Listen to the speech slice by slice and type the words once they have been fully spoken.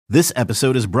This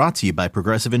episode is brought to you by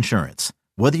Progressive Insurance.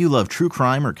 Whether you love true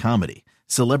crime or comedy,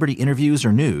 celebrity interviews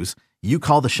or news, you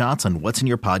call the shots on what's in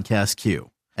your podcast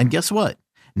queue. And guess what?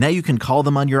 Now you can call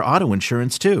them on your auto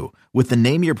insurance too with the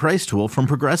Name Your Price tool from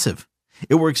Progressive.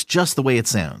 It works just the way it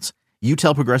sounds. You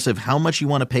tell Progressive how much you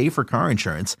want to pay for car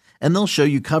insurance, and they'll show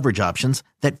you coverage options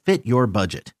that fit your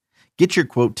budget. Get your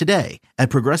quote today at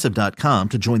Progressive.com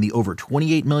to join the over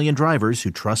 28 million drivers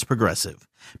who trust Progressive.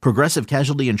 Progressive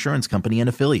Casualty Insurance Company and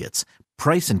Affiliates.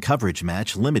 Price and coverage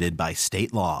match limited by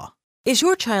state law. Is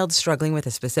your child struggling with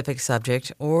a specific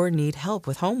subject or need help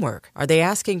with homework? Are they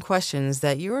asking questions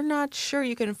that you're not sure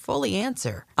you can fully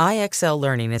answer? IXL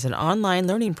Learning is an online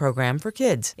learning program for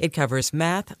kids. It covers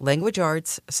math, language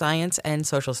arts, science, and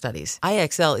social studies.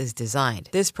 IXL is designed.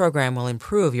 This program will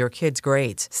improve your kids'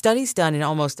 grades. Studies done in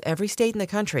almost every state in the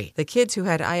country. The kids who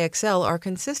had IXL are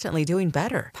consistently doing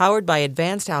better. Powered by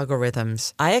advanced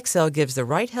algorithms, IXL gives the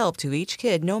right help to each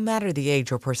kid no matter the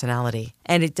age or personality.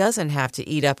 And it doesn't have to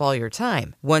eat up all your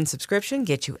time. One subscription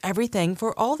gets you everything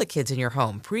for all the kids in your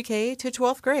home, pre-K to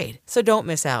 12th grade. So don't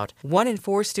miss out. 1 in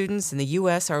 4 students in the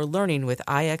U.S. are learning with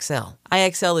IXL.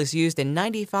 IXL is used in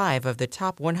 95 of the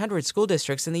top 100 school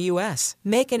districts in the U.S.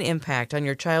 Make an impact on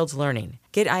your child's learning.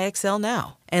 Get IXL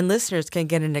now. And listeners can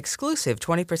get an exclusive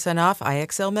 20% off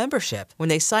IXL membership when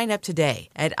they sign up today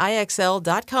at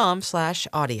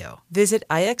IXL.com/audio. Visit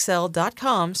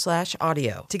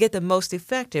IXL.com/audio to get the most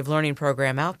effective learning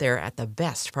program out there at the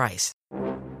best price.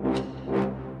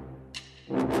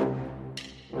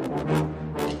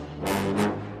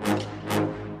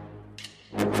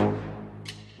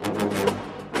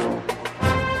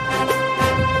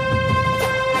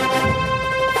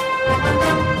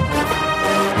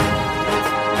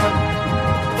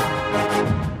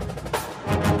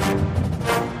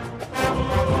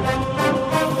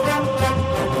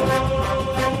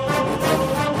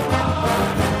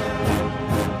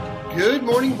 Good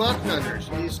morning, Bucknutters.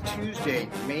 It is Tuesday,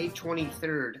 May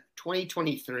 23rd,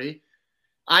 2023.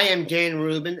 I am Dan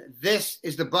Rubin. This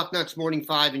is the Bucknuts Morning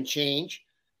 5 and Change.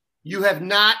 You have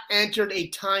not entered a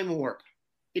time warp.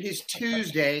 It is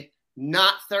Tuesday,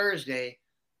 not Thursday,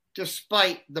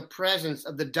 despite the presence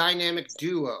of the dynamic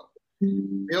duo.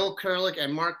 Bill Kurlick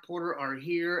and Mark Porter are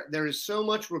here. There is so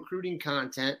much recruiting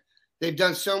content. They've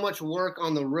done so much work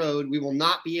on the road. We will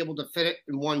not be able to fit it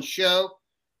in one show.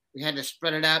 We had to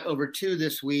spread it out over 2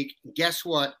 this week. Guess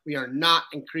what? We are not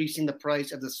increasing the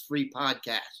price of this free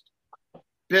podcast.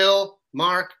 Bill,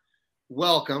 Mark,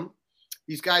 welcome.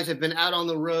 These guys have been out on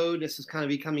the road. This is kind of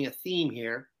becoming a theme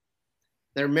here.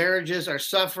 Their marriages are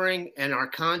suffering and our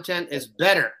content is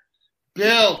better.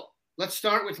 Bill, let's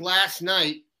start with last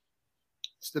night.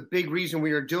 It's the big reason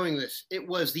we are doing this. It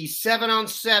was the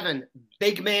 7-on-7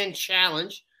 Big Man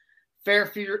Challenge,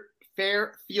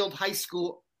 Fairfield High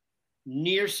School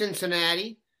near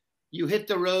Cincinnati. You hit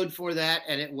the road for that,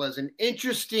 and it was an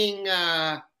interesting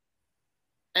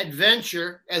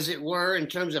adventure, as it were, in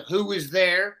terms of who was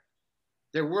there.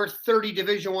 There were 30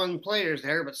 Division I players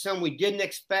there, but some we didn't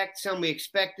expect, some we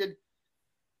expected.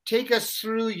 Take us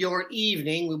through your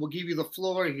evening. We will give you the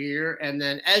floor here, and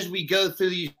then as we go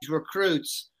through these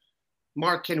recruits,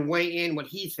 Mark can weigh in what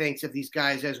he thinks of these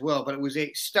guys as well. But it was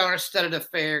a star-studded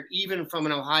affair, even from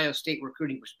an Ohio State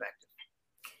recruiting perspective.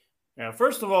 Now,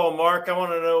 first of all, Mark, I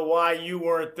want to know why you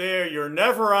weren't there. You're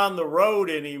never on the road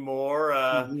anymore.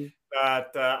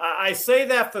 But I say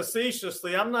that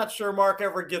facetiously. I'm not sure Mark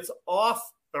ever gets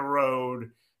off the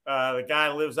road. The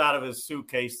guy lives out of his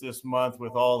suitcase this month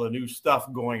with all the new stuff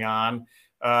going on.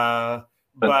 But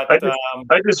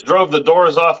I just drove the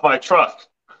doors off my truck.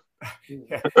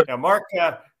 Yeah, Mark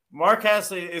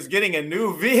is getting a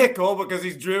new vehicle because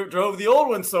he drove the old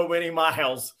one so many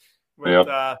miles. But,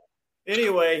 yep.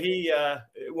 Anyway, he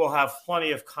will have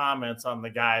plenty of comments on the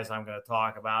guys I'm going to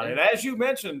talk about. And as you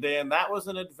mentioned, Dan, that was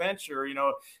an adventure. You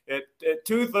know, at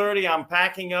 2:30, I'm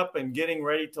packing up and getting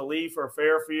ready to leave for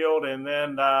Fairfield. And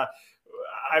then I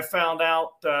found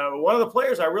out one of the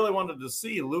players I really wanted to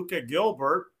see, Luca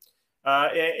Gilbert,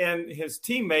 and his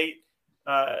teammate,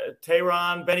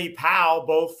 Tehran Benny Powell,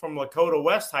 both from Lakota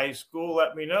West High School,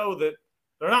 let me know that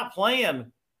they're not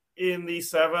playing in the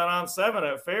 7-on-7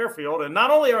 at Fairfield. And not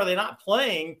only are they not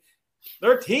playing,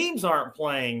 their teams aren't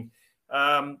playing.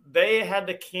 They had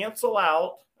to cancel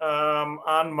out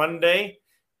on Monday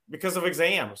because of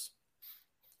exams.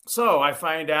 So I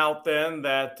find out then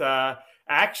that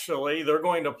actually they're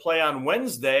going to play on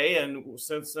Wednesday, and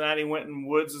Cincinnati Winton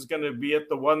Woods is going to be at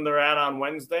the one they're at on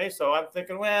Wednesday. So I'm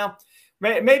thinking, well,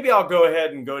 maybe I'll go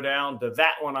ahead and go down to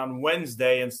that one on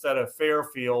Wednesday instead of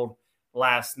Fairfield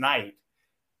last night.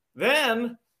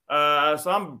 Then So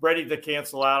I'm ready to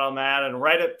cancel out on that. And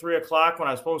right at 3 o'clock when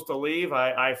I was supposed to leave,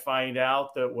 I find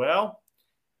out that, well,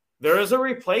 there is a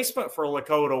replacement for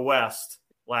Lakota West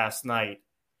last night.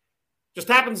 Just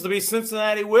happens to be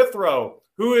Cincinnati Withrow,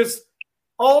 who is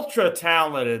ultra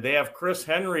talented. They have Chris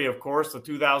Henry, of course, the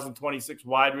 2026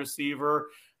 wide receiver.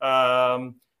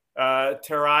 Terrian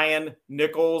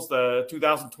Nichols, the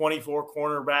 2024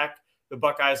 cornerback the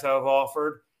Buckeyes have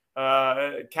offered.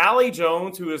 Callie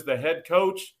Jones, who is the head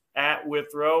coach at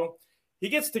Withrow, he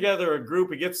gets together a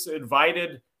group. He gets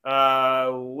invited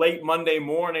late Monday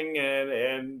morning,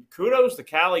 and kudos to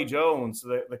Callie Jones,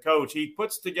 the coach. He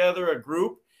puts together a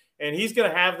group, and he's going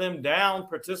to have them down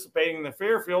participating in the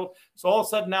Fairfield. So all of a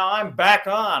sudden now I'm back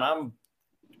on. I'm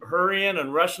hurrying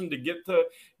and rushing to get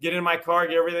in my car,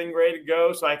 get everything ready to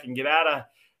go so I can get out of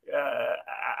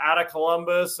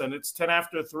Columbus. And it's 10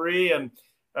 after 3, and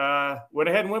went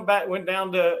ahead and went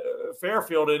down to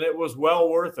Fairfield, and it was well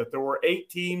worth it. There were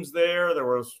 8 teams there. There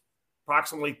was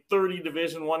approximately 30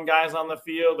 Division I guys on the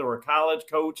field. There were college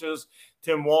coaches,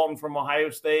 Tim Walton from Ohio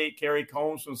State, Kerry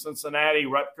Combs from Cincinnati,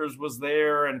 Rutgers was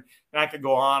there, and I could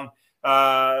go on.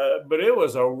 But it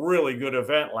was a really good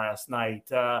event last night.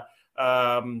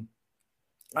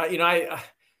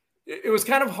 It was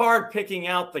kind of hard picking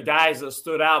out the guys that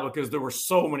stood out because there were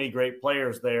so many great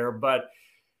players there. But,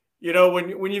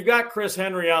 when you've got Chris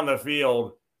Henry on the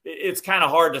field, it's kind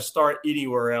of hard to start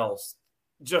anywhere else.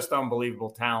 Just unbelievable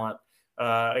talent.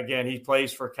 Again, he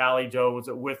plays for Callie Jones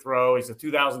at Withrow. He's a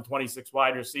 2026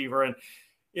 wide receiver. And,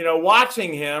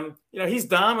 watching him, he's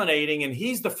dominating, and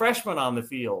he's the freshman on the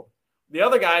field. The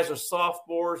other guys are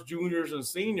sophomores, juniors, and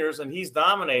seniors, and he's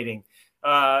dominating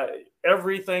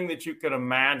everything that you could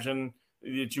imagine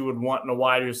that you would want in a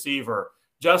wide receiver.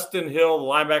 Justin Hill, the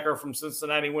linebacker from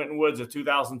Cincinnati Winton Woods, a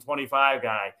 2025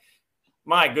 guy.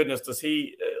 My goodness, does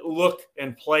he look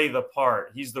and play the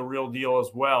part? He's the real deal as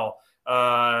well.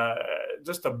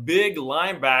 Just a big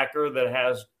linebacker that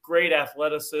has great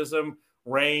athleticism,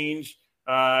 range.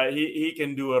 He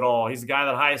can do it all. He's the guy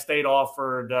that Ohio State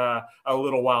offered a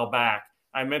little while back.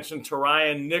 I mentioned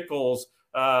Terrian Nichols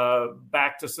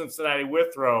back to Cincinnati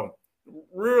Withrow.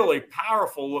 Really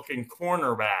powerful-looking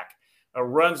cornerback.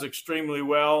 Runs extremely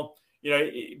well.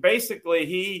 Basically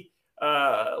he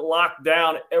locked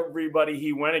down everybody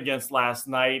he went against last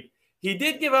night. He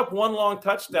did give up one long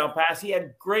touchdown pass. He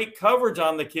had great coverage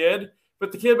on the kid,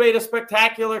 but the kid made a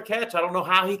spectacular catch. I don't know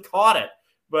how he caught it,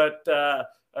 but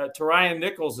Terrian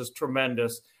Nichols is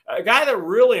tremendous. A guy that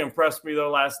really impressed me,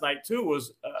 though, last night, too,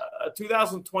 was a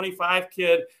 2025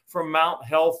 kid from Mount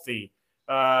Healthy,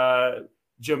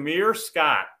 Jameer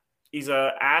Scott. He's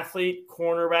an athlete,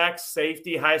 cornerback,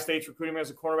 safety. Ohio State's recruiting him as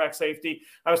a cornerback safety.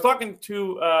 I was talking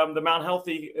to the Mount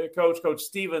Healthy coach, Coach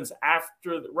Stevens,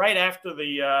 right after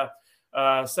the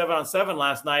 7-on-7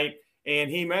 last night,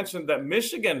 and he mentioned that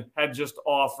Michigan had just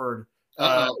offered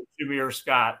Jameer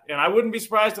Scott. And I wouldn't be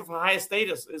surprised if Ohio State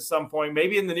at some point,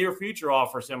 maybe in the near future,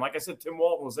 offers him. Like I said, Tim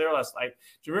Walton was there last night.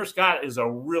 Jameer Scott is a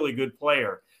really good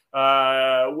player.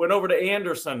 Went over to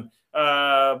Anderson.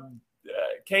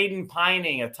 Caden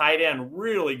Pining, a tight end,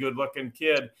 really good-looking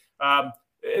kid.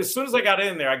 As soon as I got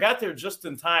in there, I got there just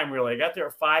in time, really. I got there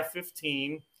at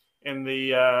 5:15, and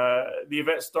the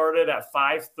event started at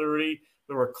 5:30.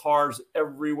 There were cars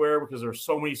everywhere because there were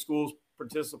so many schools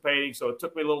participating, so it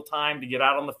took me a little time to get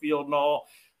out on the field and all.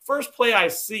 First play I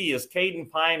see is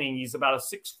Caden Pining. He's about a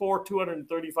 6'4",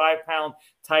 235-pound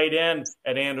tight end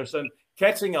at Anderson,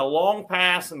 catching a long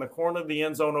pass in the corner of the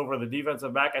end zone over the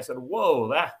defensive back. I said, whoa,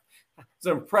 that's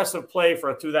an impressive play for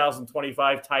a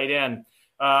 2025 tight end.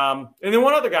 And then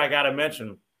one other guy I got to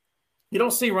mention. You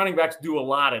don't see running backs do a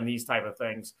lot in these type of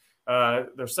things. They're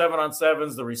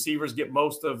 7-on-7s. The receivers get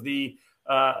most of the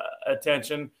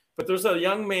attention. But there's a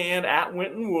young man at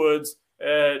Winton Woods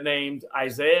named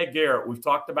Isaiah Garrett. We've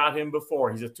talked about him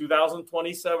before. He's a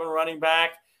 2027 running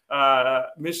back.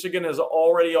 Michigan has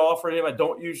already offered him. I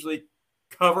don't usually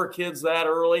cover kids that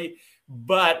early,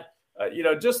 but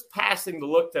just passing the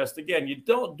look test. Again, you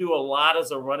don't do a lot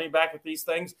as a running back with these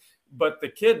things, but the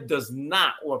kid does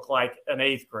not look like an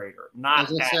 8th grader, not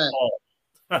at all.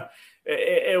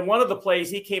 In one of the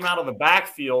plays, he came out of the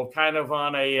backfield kind of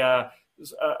on a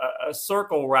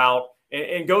circle route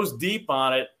and goes deep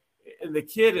on it. And the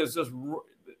kid is just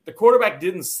 – the quarterback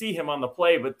didn't see him on the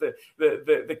play, but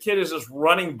the kid is just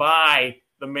running by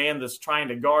the man that's trying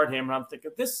to guard him. And I'm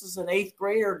thinking, this is an 8th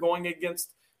grader going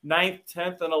against 9th,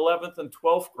 10th, and 11th and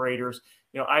 12th graders.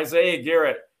 Isaiah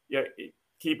Garrett,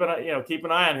 keep an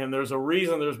eye on him. There's a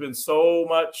reason there's been so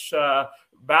much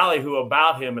ballyhoo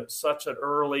about him at such an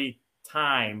early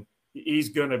time. He's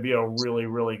going to be a really,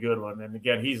 really good one. And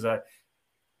again, he's a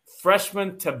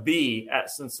freshman to be at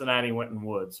Cincinnati Winton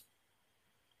Woods?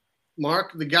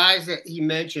 Mark, the guys that he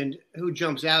mentioned, who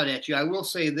jumps out at you? I will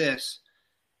say this,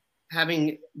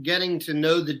 getting to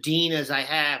know the dean as I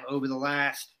have over the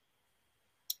last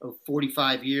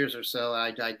 45 years or so,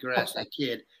 I digress, I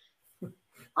kid.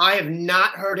 I have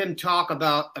not heard him talk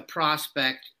about a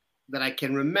prospect that I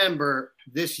can remember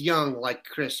this young like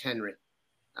Chris Henry.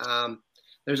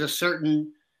 There's a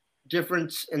certain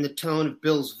difference in the tone of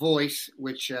Bill's voice,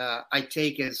 which I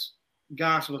take as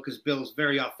gospel because Bill's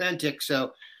very authentic.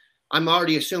 So I'm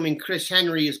already assuming Chris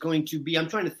Henry is going to be – I'm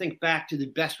trying to think back to the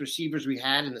best receivers we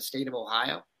had in the state of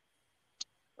Ohio.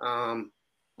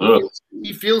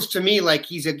 He feels to me like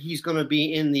he's going to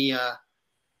be in the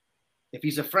if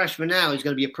he's a freshman now, he's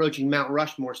going to be approaching Mount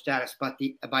Rushmore status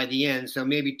by the end. So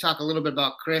maybe talk a little bit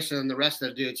about Chris and the rest of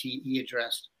the dudes he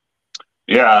addressed.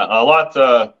 Yeah, a lot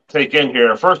to take in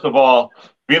here. First of all,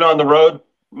 being on the road,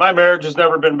 my marriage has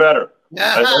never been better.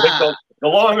 I think the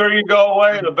longer you go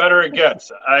away, the better it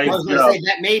gets. I was going to say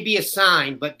that may be a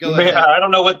sign, but go ahead. I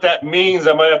don't know what that means.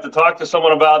 I might have to talk to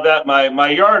someone about that. My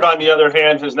yard, on the other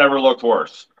hand, has never looked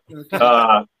worse.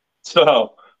 Okay.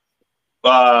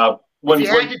 When if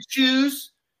you had to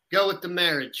choose, go with the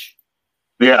marriage.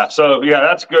 Yeah,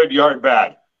 that's good, yard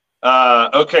bad.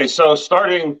 Okay, so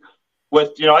starting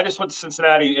with, I just went to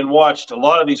Cincinnati and watched a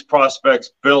lot of these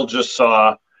prospects Bill just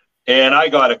saw, and I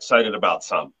got excited about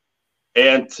some.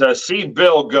 And to see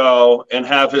Bill go and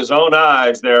have his own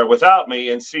eyes there without me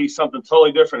and see something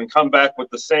totally different and come back with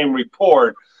the same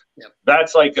report,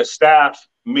 That's like a staff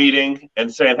meeting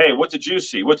and saying, hey, what did you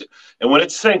see? And when it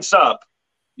syncs up,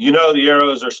 the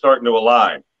arrows are starting to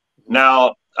align.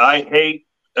 Now, I hate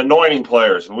anointing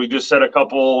players. We just said a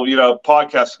couple,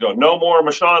 podcasts ago, no more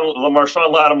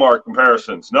Marshawn Lattimore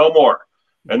comparisons, no more.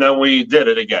 And then we did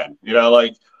it again. You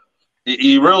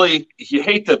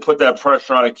hate to put that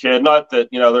pressure on a kid. Not that,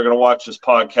 they're going to watch this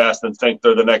podcast and think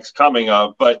they're the next coming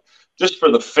of, but just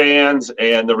for the fans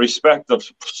and the respect of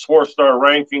 4-star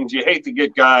rankings, you hate to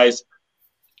get guys,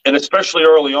 and especially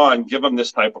early on, give them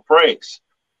this type of praise.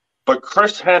 But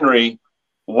Chris Henry,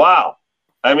 wow.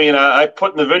 I mean, I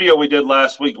put in the video we did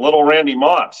last week, little Randy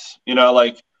Moss,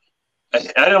 I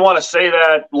didn't want to say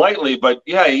that lightly, but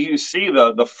yeah, you see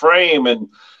the frame and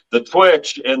the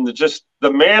twitch and just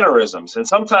the mannerisms. And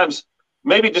sometimes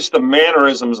maybe just the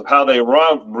mannerisms of how they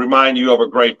run remind you of a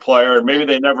great player. And maybe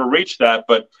they never reach that,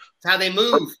 but it's how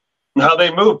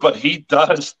they move. But he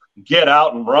does get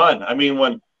out and run. I mean,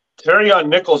 when Terrion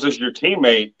Nichols is your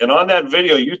teammate, and on that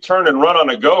video, you turn and run on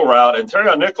a go route, and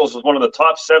Terrion Nichols was one of the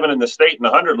top 7 in the state in the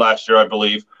 100 last year, I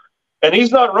believe. And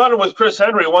he's not running with Chris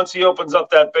Henry once he opens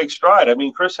up that big stride. I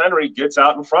mean, Chris Henry gets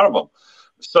out in front of him.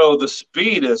 So the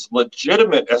speed is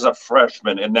legitimate as a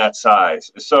freshman in that size.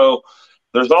 So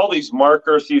there's all these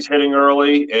markers he's hitting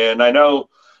early. And I know,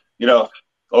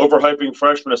 overhyping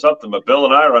freshmen is something, but Bill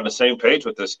and I are on the same page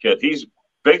with this kid. He's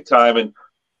big time. And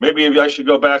maybe I should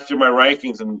go back through my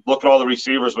rankings and look at all the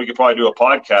receivers. We could probably do a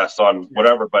podcast on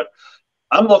whatever. But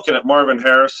I'm looking at Marvin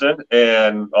Harrison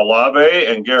and Olave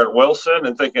and Garrett Wilson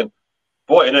and thinking,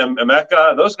 boy, and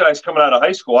Emeka, those guys coming out of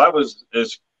high school, I was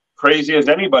as crazy as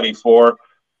anybody for.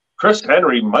 Chris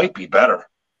Henry might be better,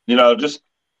 just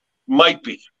might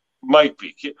be.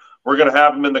 We're going to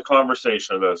have him in the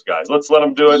conversation of those guys. Let's let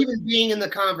him do it. Even being in the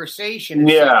conversation.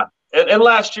 Yeah. And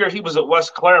last year he was at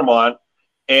West Claremont,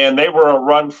 and they were a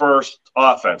run-first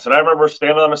offense. And I remember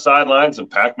standing on the sidelines, and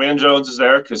Pac-Man Jones is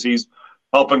there because he's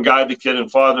helping guide the kid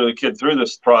and father the kid through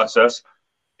this process.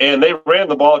 And they ran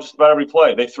the ball just about every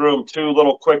play. They threw him 2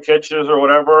 little quick hitches or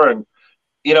whatever, and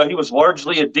he was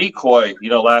largely a decoy,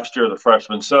 last year, the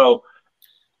freshman. So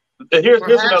here's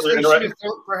another interesting.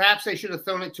 Perhaps they should have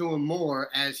thrown it to him more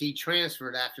as he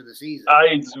transferred after the season.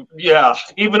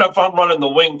 Even if I'm running the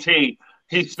wing tee,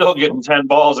 he's still getting 10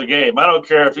 balls a game. I don't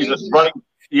care if he's running.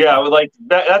 Yeah, like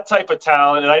that type of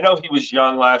talent. And I know he was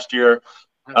young last year.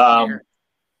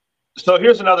 So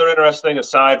here's another interesting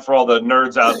aside for all the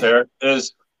nerds out there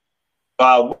is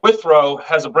Withrow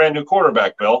has a brand new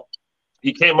quarterback, Bill.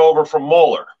 He came over from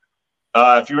Moeller.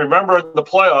 If you remember in the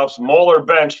playoffs, Moeller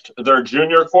benched their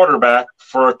junior quarterback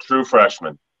for a true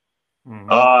freshman.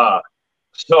 Mm-hmm.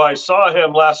 So I saw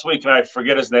him last week, and I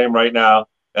forget his name right now,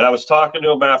 and I was talking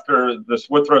to him after this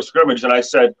Withrow scrimmage, and I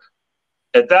said,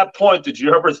 at that point, did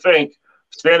you ever think,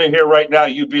 standing here right now,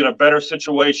 you'd be in a better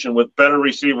situation with better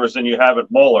receivers than you have at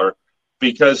Moeller,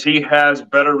 because he has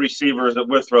better receivers at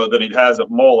Withrow than he has at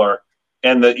Moeller.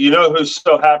 And who's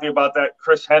so happy about that?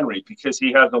 Chris Henry, because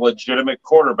he has a legitimate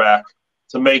quarterback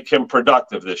to make him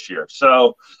productive this year.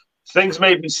 So things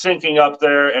may be syncing up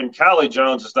there, and Callie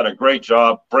Jones has done a great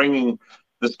job bringing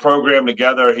this program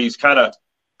together. He's kind of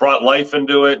brought life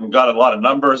into it and got a lot of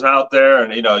numbers out there,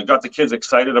 and got the kids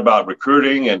excited about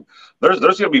recruiting. And there's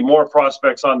going to be more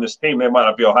prospects on this team. They might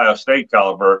not be Ohio State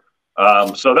caliber.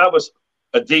 So that was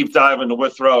a deep dive into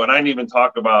Withrow, and I didn't even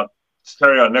talk about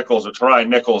Terrion Nichols or Terrion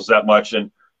Nichols that much. And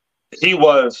he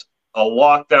was a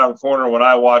lockdown corner when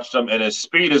I watched him, and his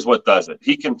speed is what does it.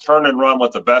 He can turn and run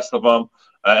with the best of them.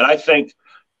 And I think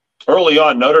early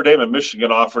on, Notre Dame and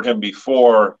Michigan offered him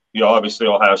before, obviously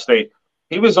Ohio State.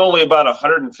 He was only about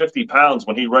 150 pounds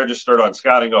when he registered on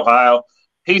Scouting Ohio.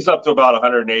 He's up to about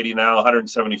 180 now,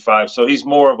 175. So he's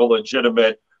more of a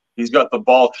legitimate. He's got the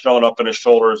bulk showing up in his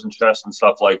shoulders and chest and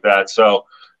stuff like that. So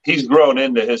he's grown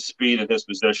into his speed and his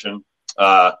position.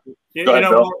 Go ahead,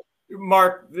 Bill.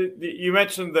 Mark, you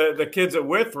mentioned the kids at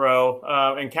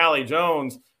Withrow and Callie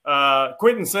Jones,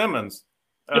 Quentin Simmons,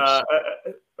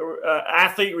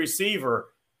 athlete receiver,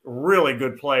 really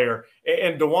good player,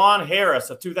 and DeJuan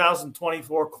Harris, a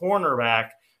 2024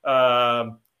 cornerback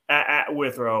at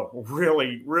Withrow,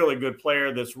 really, really good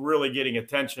player that's really getting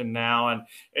attention now. And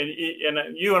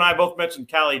you and I both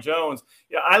mentioned Callie Jones.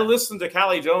 Yeah, I listened to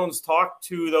Callie Jones talk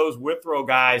to those Withrow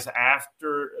guys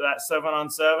after that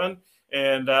 7-on-7.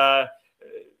 And,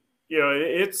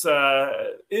 it's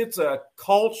a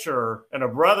culture and a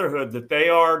brotherhood that they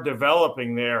are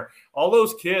developing there. All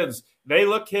those kids, they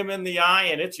look him in the eye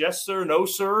and it's yes, sir, no,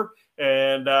 sir.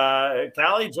 And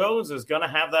Callie Jones is going to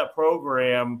have that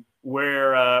program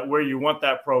where you want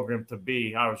that program to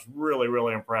be. I was really,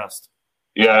 really impressed.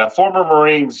 Yeah, former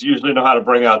Marines usually know how to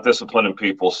bring out discipline in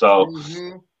people. So,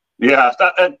 yeah,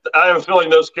 I have a feeling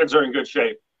those kids are in good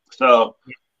shape. So,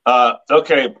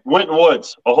 okay, Winton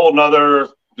Woods, a whole nother,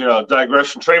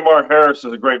 digression. Traymar Harris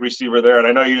is a great receiver there, and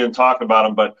I know you didn't talk about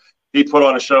him, but he put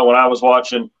on a show when I was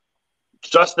watching.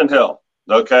 Justin Hill,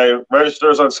 okay,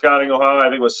 registers on Scouting Ohio, I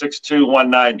think it was 6'2",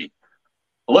 190.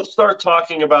 Let's start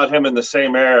talking about him in the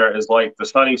same era as like the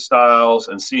Sonny Styles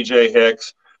and C.J.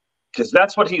 Hicks, because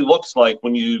that's what he looks like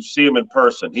when you see him in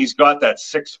person. He's got that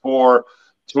 6'4",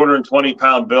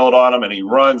 220-pound build on him, and he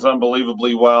runs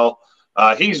unbelievably well.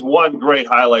 He's one great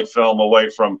highlight film away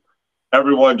from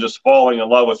everyone just falling in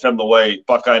love with him the way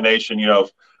Buckeye Nation, kind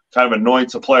of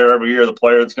anoints a player every year, the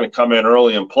player that's going to come in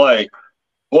early and play.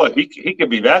 Boy, he could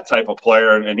be that type of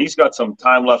player, and he's got some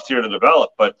time left here to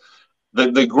develop. But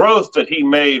the growth that he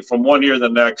made from one year to the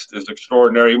next is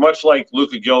extraordinary, much like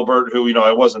Luka Gilbert, who,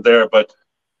 I wasn't there, but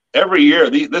every year,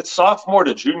 that sophomore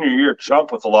to junior year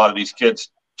jump with a lot of these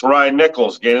kids. Terrion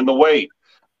Nichols gaining the weight.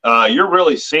 You're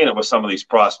really seeing it with some of these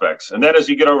prospects. And then as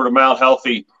you get over to Mount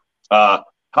Healthy,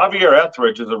 Javier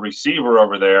Etheridge is a receiver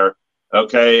over there,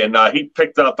 okay, and he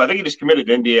picked up, I think he just committed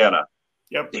to Indiana.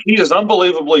 Yep. He is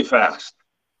unbelievably fast,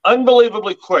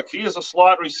 unbelievably quick. He is a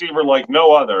slot receiver like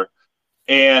no other.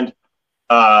 And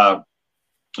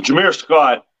Jameer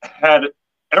Scott had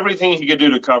everything he could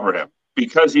do to cover him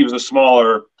because he was a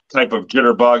smaller type of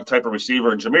jitterbug type of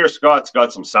receiver. And Jameer Scott's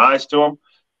got some size to him.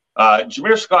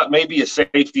 Jameer Scott may be a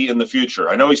safety in the future.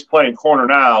 I know he's playing corner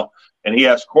now, and he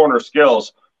has corner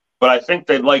skills, but I think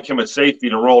they'd like him at safety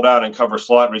to roll down and cover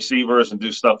slot receivers and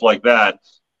do stuff like that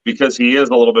because he is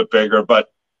a little bit bigger. But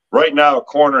right now, a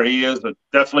corner, he is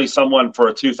definitely someone for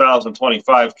a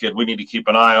 2025 kid we need to keep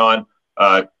an eye on.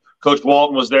 Coach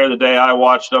Walton was there the day I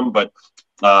watched him, but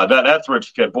that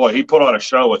Etheridge kid, boy, he put on a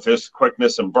show with his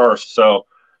quickness and burst. So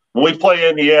when we play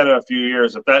Indiana in a few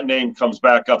years, if that name comes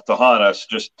back up to haunt us,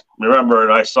 just remember,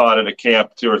 and I saw it at a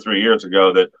camp 2 or 3 years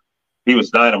ago, that he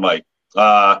was dynamite.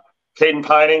 Caden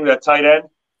Pining, that tight end,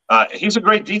 he's a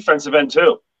great defensive end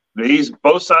too. He's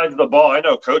both sides of the ball. I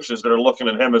know coaches that are looking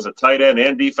at him as a tight end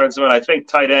and defensive end. I think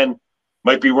tight end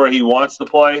might be where he wants to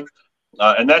play.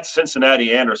 And that's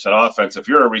Cincinnati Anderson offense. If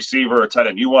you're a receiver or tight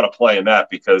end, you want to play in that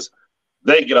because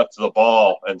they get up to the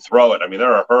ball and throw it. I mean,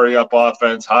 they're a hurry-up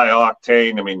offense, high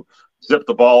octane. I mean, zip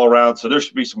the ball around. So there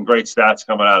should be some great stats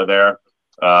coming out of there.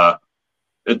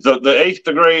 The eighth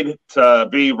grade to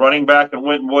be running back in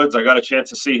Winton Woods, I got a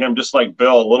chance to see him just like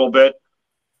Bill a little bit.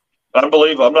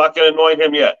 Unbelievable. I'm not going to anoint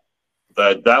him yet.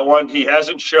 That one, he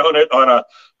hasn't shown it on a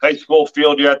high school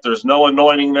field yet. There's no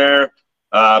anointing there.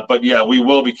 But, yeah, we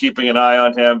will be keeping an eye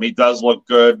on him. He does look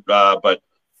good, but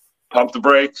pump the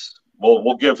brakes.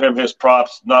 We'll give him his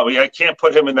props. I can't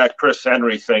put him in that Chris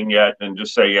Henry thing yet and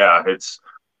just say, yeah,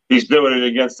 he's doing it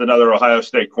against another Ohio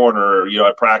State corner,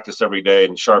 at practice every day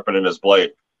and sharpening his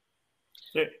blade.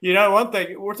 One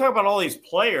thing, we're talking about all these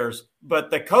players,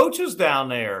 but the coaches down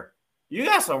there, you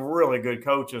got some really good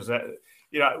coaches.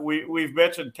 We've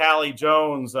mentioned Callie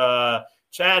Jones,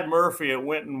 Chad Murphy at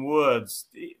Winton Woods.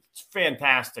 It's a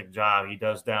fantastic job he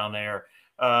does down there.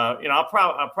 I'll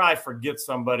probably forget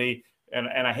somebody,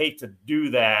 and I hate to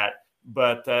do that.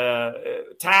 But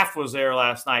Taft was there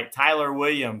last night, Tyler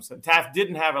Williams. And Taft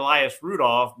didn't have Elias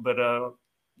Rudolph, but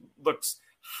looks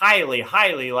highly,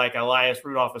 highly like Elias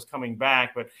Rudolph is coming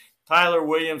back. But Tyler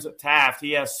Williams at Taft,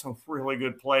 he has some really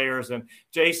good players. And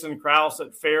Jason Krause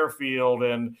at Fairfield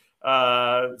and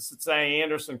Cincinnati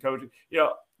Anderson coaching.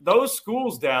 Those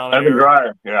schools down there. Evan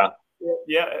Dreyer, yeah.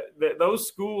 Yeah, those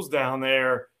schools down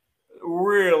there,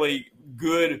 really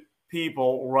good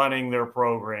people running their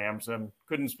programs, and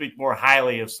couldn't speak more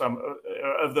highly of some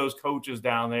of those coaches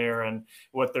down there and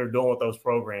what they're doing with those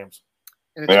programs.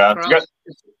 And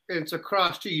it's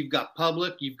across too. You've got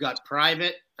public, you've got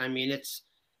private. I mean,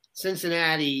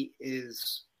 Cincinnati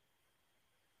it's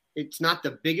not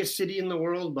the biggest city in the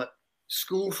world, but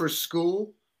school for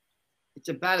school, it's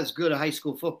about as good a high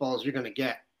school football as you're going to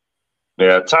get.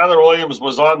 Yeah, Tyler Williams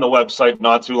was on the website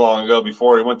not too long ago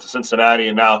before he went to Cincinnati,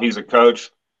 and now he's a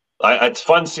coach. It's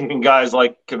fun seeing guys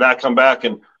like that come back.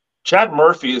 And Chad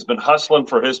Murphy has been hustling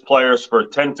for his players for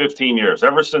 10, 15 years.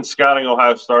 Ever since Scouting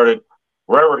Ohio started,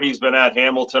 wherever he's been at,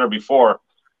 Hamilton or before,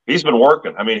 he's been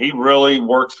working. I mean, he really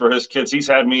works for his kids. He's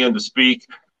had me in to speak.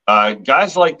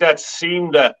 Guys like that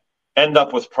seem to end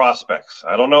up with prospects.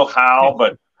 I don't know how,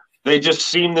 but they just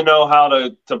seem to know how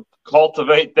to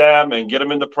cultivate them and get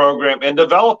them in the program and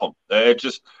develop them. They've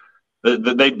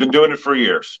been doing it for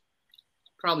years.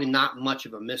 Probably not much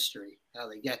of a mystery how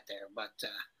they get there, but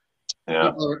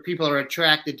people are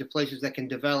attracted to places that can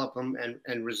develop them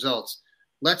and results.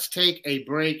 Let's take a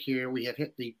break here. We have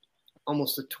hit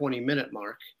almost the 20-minute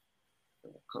mark.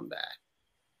 We'll come back.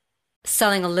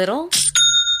 Selling a little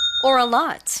or a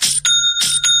lot?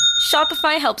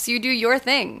 Shopify helps you do your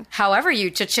thing, however you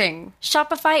cha-ching.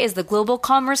 Shopify is the global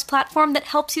commerce platform that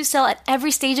helps you sell at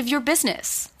every stage of your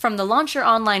business. From the launch your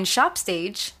online shop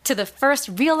stage, to the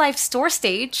first real-life store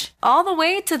stage, all the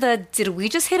way to the did we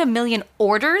just hit 1 million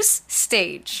orders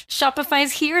stage.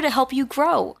 Shopify's here to help you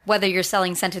grow. Whether you're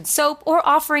selling scented soap or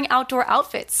offering outdoor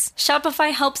outfits,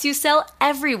 Shopify helps you sell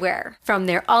everywhere. From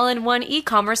their all-in-one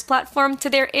e-commerce platform to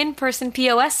their in-person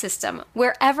POS system,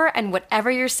 wherever and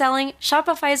whatever you're selling,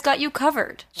 Shopify's got you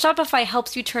covered. Shopify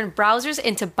helps you turn browsers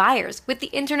into buyers with the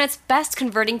internet's best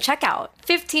converting checkout.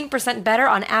 15% better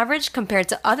on average compared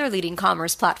to other leading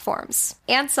commerce platforms.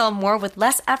 And sell more with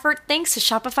less effort thanks to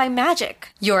Shopify Magic,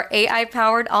 your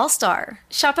AI-powered all-star.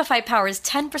 Shopify powers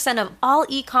 10% of all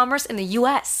e-commerce in the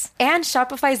U.S. And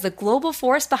Shopify is the global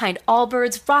force behind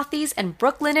Allbirds, Rothy's, and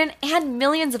Brooklinen, and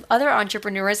millions of other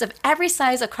entrepreneurs of every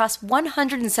size across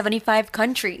 175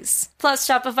 countries. Plus,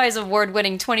 Shopify's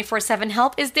award-winning 24/7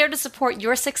 help is there to support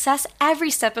your success every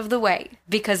step of the way.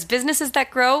 Because businesses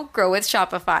that grow with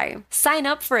Shopify. Sign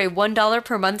up for a $1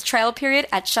 per month trial period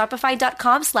at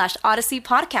shopify.com/Odyssey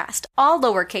Podcast, all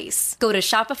lowercase. Go to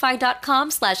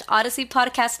shopify.com/Odyssey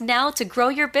Podcast now to grow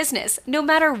your business, no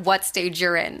matter what stage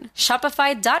you're in.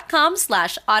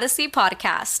 Shopify.com/Odyssey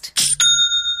Podcast.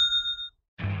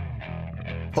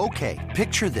 Okay,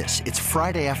 picture this. It's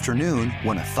Friday afternoon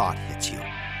when a thought hits you.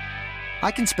 I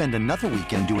can spend another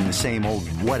weekend doing the same old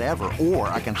whatever, or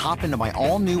I can hop into my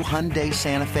all-new Hyundai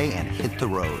Santa Fe and hit the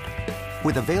road.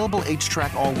 With available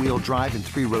H-Track all-wheel drive and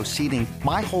 3-row seating,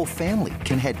 my whole family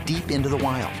can head deep into the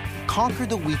wild. Conquer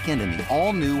the weekend in the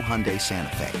all-new Hyundai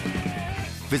Santa Fe.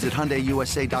 Visit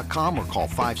HyundaiUSA.com or call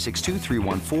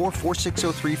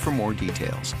 562-314-4603 for more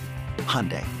details.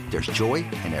 Hyundai, there's joy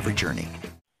in every journey.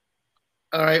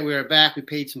 All right, we are back. We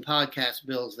paid some podcast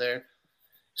bills there.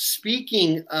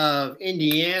 Speaking of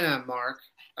Indiana, Mark,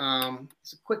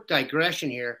 it's a quick digression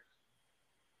here.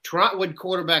 Trotwood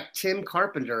quarterback Tim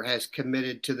Carpenter has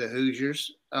committed to the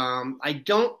Hoosiers. I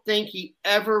don't think he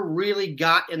ever really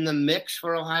got in the mix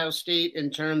for Ohio State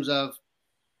in terms of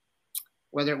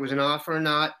whether it was an offer or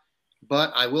not.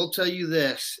 But I will tell you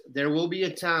this, there will be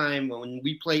a time when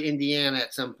we play Indiana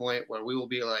at some point where we will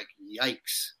be like,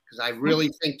 yikes. Because I really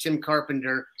think Tim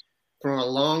Carpenter, from a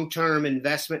long-term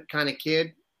investment kind of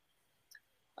kid,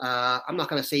 I'm not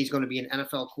going to say he's going to be an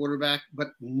NFL quarterback, but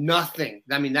nothing.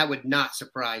 I mean, that would not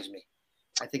surprise me.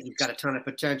 I think he's got a ton of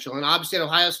potential. And obviously at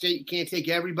Ohio State, you can't take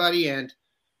everybody, and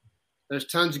there's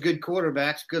tons of good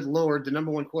quarterbacks. Good Lord, the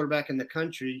number one quarterback in the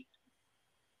country,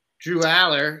 Drew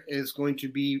Aller, is going to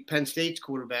be Penn State's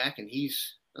quarterback, and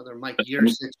he's another Mike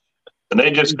Yurcich. And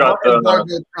they just got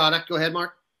the product. Go ahead,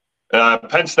 Mark.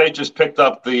 Penn State just picked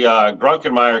up the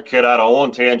Grunkenmeyer kid out of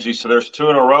Olentangy, so there's 2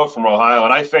 in a row from Ohio.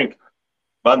 And I think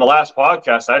on the last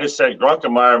podcast, I just said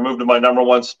Grunkenmeyer moved to my number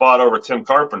 1 spot over Tim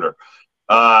Carpenter.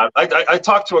 I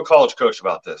talked to a college coach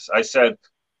about this. I said,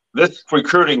 this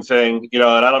recruiting thing, and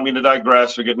I don't mean to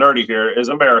digress or get nerdy here, is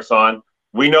a marathon.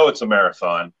 We know it's a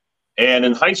marathon. And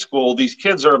in high school, these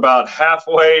kids are about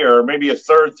halfway or maybe a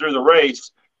third through the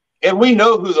race. And we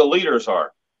know who the leaders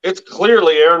are. It's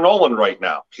clearly Aaron Nolan right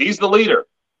now. He's the leader.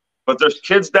 But there's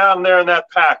kids down there in that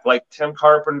pack like Tim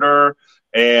Carpenter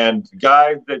and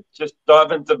guys that just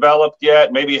haven't developed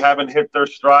yet, maybe haven't hit their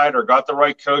stride or got the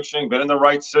right coaching, been in the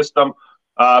right system,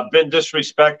 been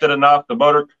disrespected enough.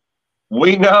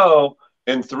 We know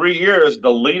in 3 years,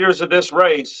 the leaders of this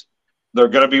race, they're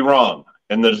going to be wrong.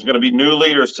 And there's going to be new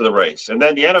leaders to the race. And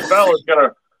then the NFL is going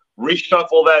to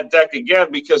reshuffle that deck again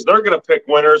because they're going to pick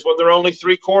winners when they're only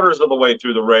 3/4 of the way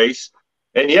through the race.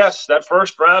 And yes, that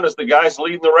first round is the guys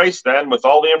leading the race then with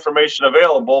all the information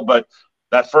available, but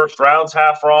that first round's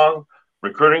half wrong.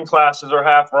 Recruiting classes are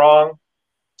half wrong.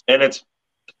 And it's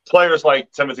players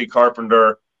like Timothy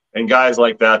Carpenter and guys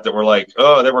like that were like,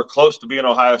 oh, they were close to being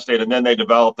Ohio State, and then they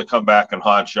developed the comeback and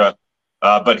haunt you.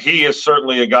 But he is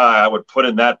certainly a guy I would put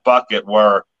in that bucket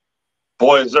where,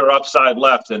 boy, is there upside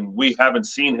left, and we haven't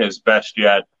seen his best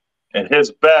yet. And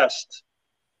his best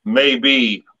may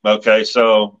be, okay,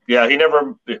 so, yeah,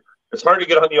 it's hard to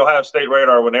get on the Ohio State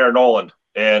radar when Aaron Nolan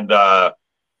and the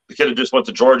kid who just went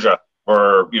to Georgia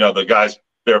or, the guys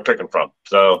they were picking from.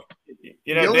 So,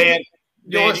 Dan,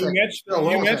 you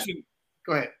mentioned.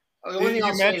 Go ahead. The only thing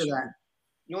I'll say to that.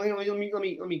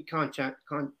 Let me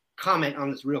comment on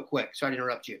this real quick. Sorry to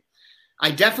interrupt you. I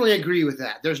definitely agree with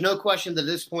that. There's no question that at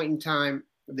this point in time,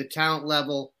 the talent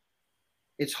level,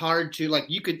 it's hard to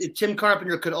Tim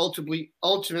Carpenter could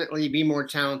ultimately be more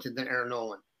talented than Aaron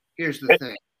Nolan. Here's the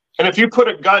thing. And if you put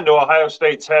a gun to Ohio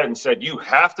State's head and said, you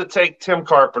have to take Tim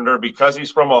Carpenter because he's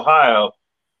from Ohio,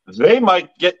 they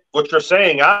might get what you're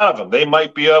saying out of him. They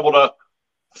might be able to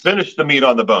finish the meat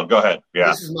on the bone. Go ahead. Yeah.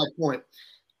 This is my point.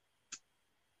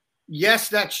 Yes,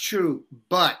 that's true,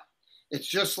 but it's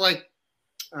just like,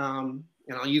 and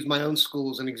I'll use my own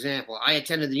school as an example. I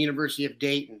attended the University of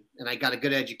Dayton, and I got a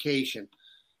good education.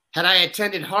 Had I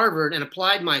attended Harvard and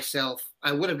applied myself,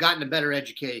 I would have gotten a better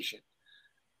education.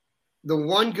 The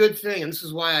one good thing, and this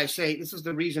is why I say this is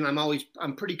the reason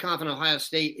I'm pretty confident Ohio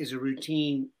State is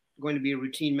going to be a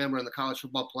routine member in the college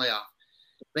football playoff.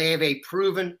 They have a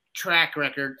proven track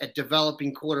record at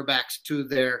developing quarterbacks to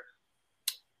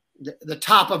the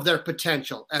top of their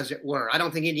potential, as it were. I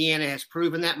don't think Indiana has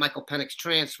proven that. Michael Penix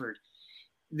transferred.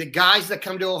 The guys that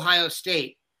come to Ohio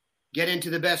State get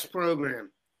into the best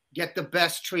program, get the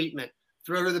best treatment,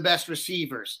 throw to the best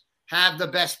receivers, have the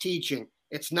best teaching.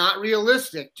 It's not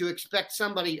realistic to expect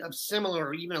somebody of similar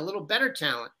or even a little better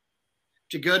talent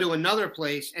to go to another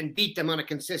place and beat them on a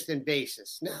consistent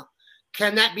basis. Now,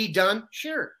 can that be done?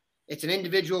 Sure. It's an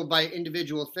individual by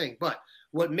individual thing. But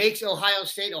what makes Ohio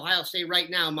State right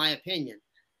now, in my opinion,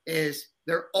 is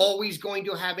they're always going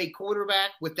to have a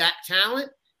quarterback with that talent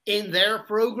in their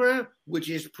program, which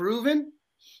is proven.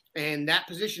 And that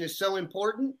position is so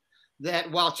important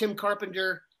that while Tim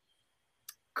Carpenter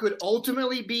could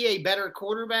ultimately be a better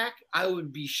quarterback, I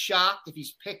would be shocked if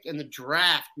he's picked in the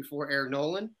draft before Aaron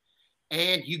Nolan.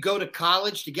 And you go to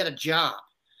college to get a job.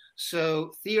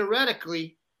 So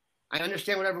theoretically, I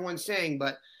understand what everyone's saying,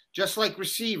 but just like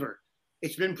receiver,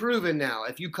 it's been proven now.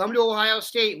 If you come to Ohio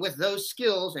State with those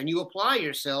skills and you apply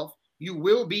yourself, you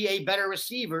will be a better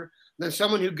receiver than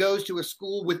someone who goes to a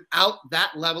school without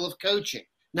that level of coaching.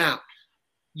 Now,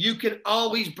 you can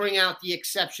always bring out the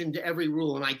exception to every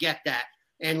rule, and I get that.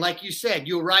 And like you said,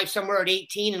 you arrive somewhere at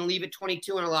 18 and leave at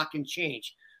 22 and a lot can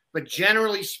change. But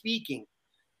generally speaking,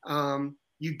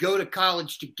 you go to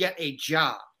college to get a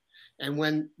job. And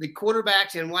when the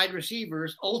quarterbacks and wide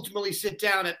receivers ultimately sit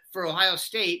down for Ohio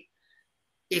State,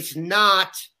 it's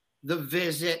not the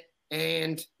visit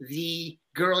and the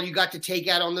girl you got to take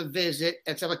out on the visit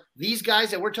and stuff like these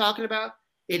guys that we're talking about.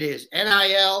 It is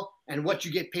NIL and what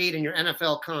you get paid in your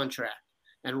NFL contract.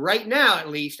 And right now, at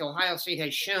least, Ohio State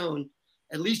has shown,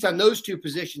 at least on those two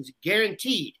positions,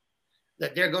 guaranteed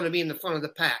that they're going to be in the front of the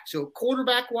pack. So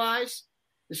quarterback-wise,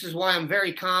 this is why I'm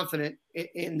very confident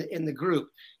in the group.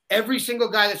 Every single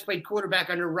guy that's played quarterback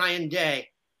under Ryan Day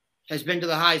has been to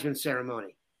the Heisman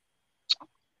ceremony.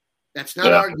 That's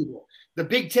not arguable. The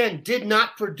Big Ten did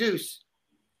not produce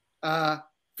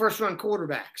first-round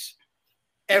quarterbacks.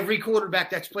 Every quarterback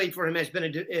that's played for him has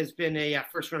been a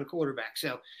first-round quarterback.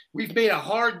 So we've made a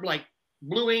hard,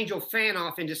 Blue Angel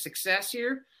fan-off into success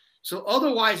here. So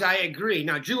otherwise, I agree.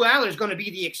 Now, Drew Aller is going to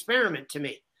be the experiment to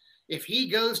me. If he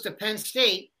goes to Penn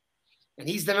State and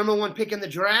he's the number one pick in the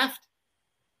draft,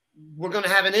 we're going to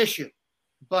have an issue.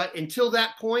 But until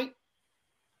that point,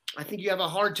 I think you have a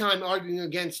hard time arguing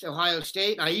against Ohio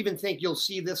State. I even think you'll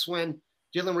see this when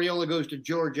Dylan Raiola goes to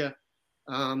Georgia,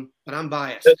 but I'm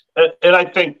biased. And I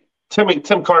think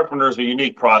Tim Carpenter is a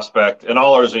unique prospect, and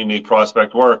Aller is a unique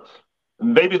prospect where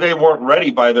maybe they weren't ready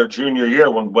by their junior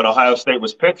year when Ohio State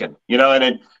was picking,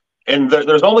 and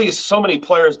there's only so many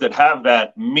players that have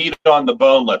that meat on the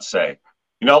bone, let's say.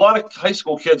 A lot of high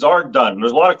school kids are done.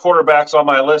 There's a lot of quarterbacks on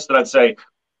my list that I'd say,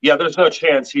 yeah, there's no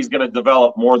chance he's going to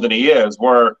develop more than he is.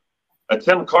 Where a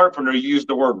Tim Carpenter used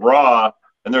the word raw,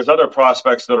 and there's other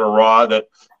prospects that are raw that,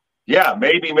 yeah,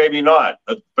 maybe not.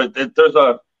 But there's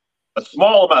a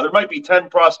small amount. There might be 10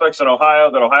 prospects in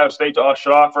Ohio that Ohio State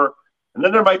should offer. And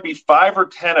then there might be 5 or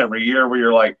 10 every year where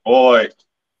you're like, boy,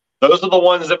 those are the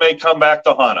ones that may come back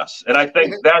to haunt us. And I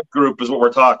think that group is what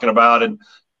we're talking about. And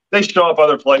they show up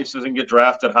other places and get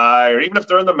drafted high, or even if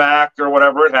they're in the MAC or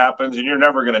whatever, it happens, and you're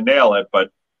never going to nail it.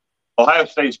 But Ohio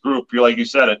State's group, like you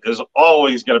said, it is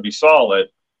always going to be solid.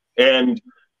 And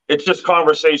it's just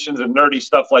conversations and nerdy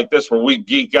stuff like this where we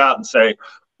geek out and say,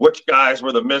 which guys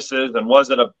were the misses, and was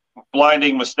it a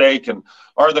blinding mistake, and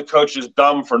are the coaches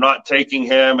dumb for not taking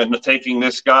him and taking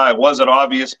this guy? Was it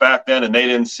obvious back then and they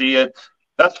didn't see it?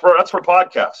 That's for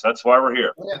podcasts. That's why we're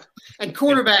here. Yeah. And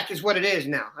quarterback is what it is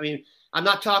now. I mean, I'm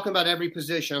not talking about every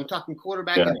position. I'm talking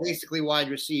quarterback and basically wide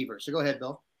receiver. So go ahead,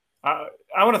 Bill. I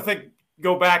want to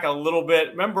go back a little bit.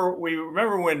 Remember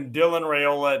when Dylan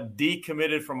Raiola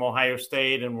decommitted from Ohio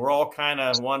State, and we're all kind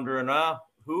of wondering,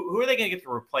 who are they going to get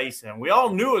to replace him? We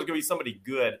all knew it was going to be somebody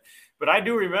good. But I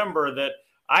do remember that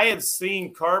I had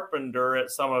seen Carpenter at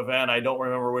some event. I don't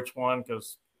remember which one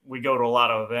because we go to a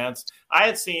lot of events. I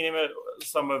had seen him at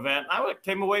some event. I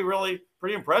came away really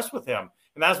pretty impressed with him.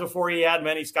 And that's before he had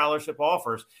many scholarship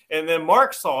offers. And then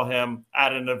Mark saw him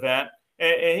at an event,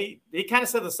 and he kind of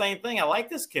said the same thing. I like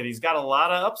this kid. He's got a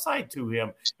lot of upside to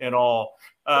him and all.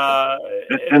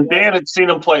 And Dan had seen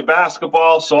him play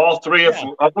basketball, so all three of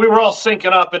we were all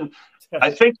syncing up. And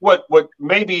I think what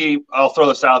maybe I'll throw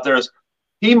this out there is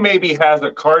he maybe has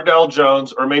a Cardell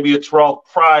Jones or maybe a Terrell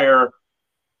Pryor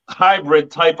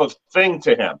hybrid type of thing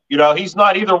to him. He's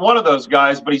not either one of those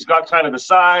guys, but he's got kind of the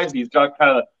size. He's got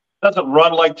kind of doesn't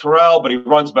run like Terrell, but he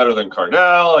runs better than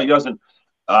Cardell. He doesn't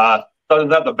have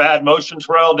the bad motion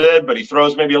Terrell did, but he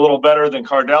throws maybe a little better than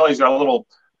Cardell. He's got a little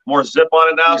more zip on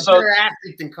it now. He's a better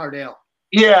athlete than Cardell.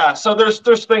 Yeah, so there's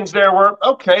things there where,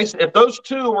 okay, so if those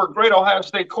two were great Ohio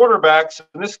State quarterbacks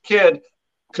and this kid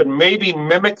could maybe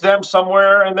mimic them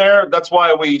somewhere in there, that's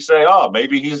why we say,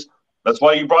 that's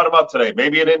why you brought him up today.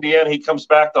 Maybe at Indiana he comes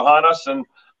back to haunt us, and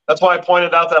that's why I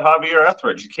pointed out that Javier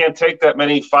Etheridge. You can't take that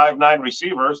many 5'9"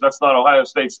 receivers. That's not Ohio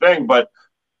State's thing, but,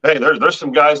 hey, there's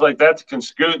some guys like that that can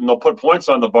scoot, and they'll put points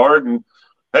on the board, and,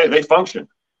 hey, they function.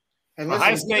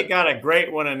 Ohio State got a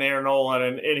great one in there, Nolan,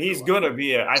 and he's going to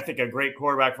be, I think, a great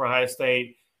quarterback for Ohio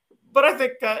State. But I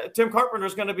think Tim Carpenter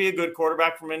is going to be a good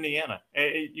quarterback from Indiana.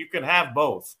 You can have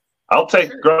both. I'll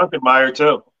take Grunkenmeyer,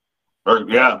 too.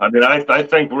 I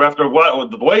think after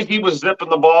the way he was zipping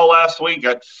the ball last week,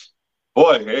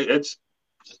 it's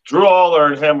Drew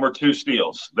Aller and him were two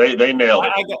steals. They nailed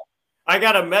it. I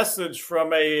got a message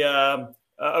from a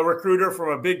recruiter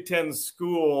from a Big Ten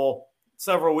school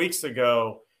several weeks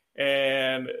ago.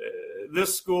 And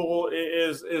this school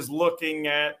is looking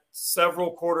at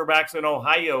several quarterbacks in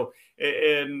Ohio,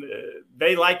 and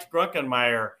they liked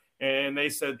Grunkenmeyer. And they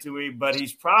said to me, but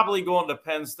he's probably going to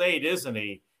Penn State, isn't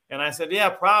he? And I said, yeah,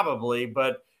 probably.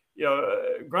 But,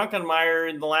 Grunkenmeyer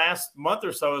in the last month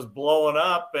or so is blowing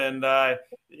up. And,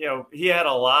 he had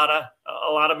a lot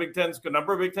of Big Ten, a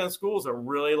number of Big Ten schools that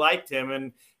really liked him.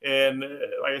 And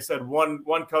like I said, one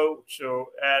coach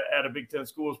at a Big Ten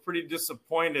school was pretty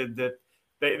disappointed that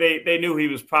they knew he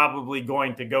was probably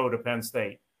going to go to Penn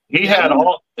State. He had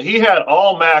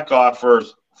all MAC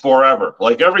offers forever.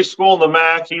 Like every school in the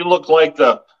MAC, he looked like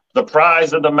the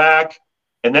prize of the MAC.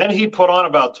 And then he put on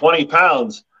about 20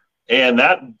 pounds, and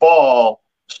that ball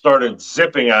started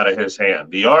zipping out of his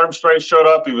hand. The arm strength showed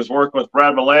up. He was working with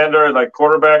Brad Melander, that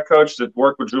quarterback coach that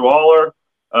worked with Drew Aller.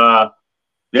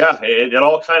 It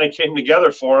all kind of came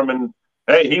together for him. And,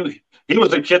 hey, he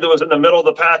was a kid that was in the middle of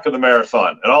the pack of the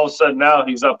marathon. And all of a sudden now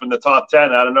he's up in the top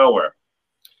 10 out of nowhere.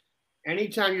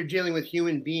 Anytime you're dealing with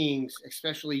human beings,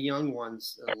 especially young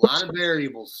ones, a lot of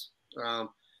variables.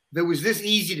 If it was this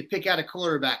easy to pick out a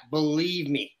quarterback, believe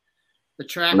me, the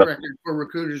track record for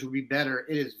recruiters would be better.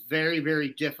 It is very,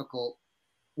 very difficult.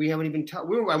 We haven't even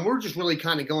we're just really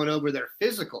kind of going over their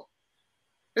physical.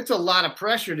 It's a lot of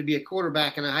pressure to be a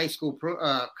quarterback in a high school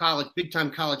college,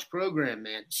 big-time college program,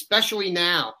 man, especially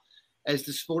now as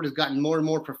the sport has gotten more and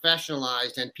more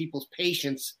professionalized and people's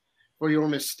patience for your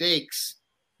mistakes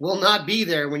will not be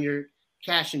there when you're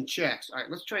cashing checks. All right,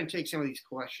 let's try and take some of these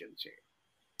questions here.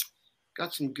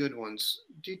 Got some good ones.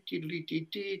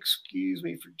 Excuse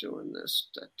me for doing this.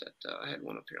 I had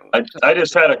one up here. I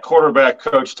just had a quarterback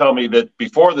coach tell me that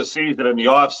before the season and the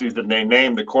offseason, they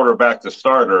named the quarterback the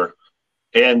starter.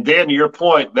 And Dan, to your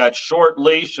point, that short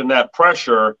leash and that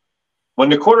pressure, when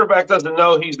the quarterback doesn't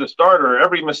know he's the starter,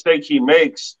 every mistake he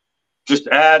makes just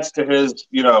adds to his,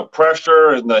 pressure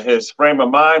and his frame of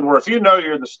mind. Where if you know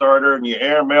you're the starter and you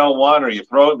airmail one or you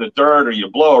throw it in the dirt or you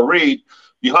blow a read,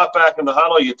 you hop back in the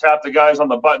huddle, you tap the guys on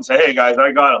the butt and say, hey, guys,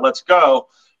 I got it, let's go.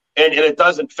 And it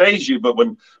doesn't phase you. But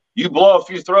when you blow a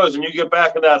few throws and you get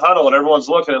back in that huddle and everyone's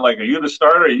looking at like, are you the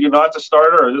starter? Are you not the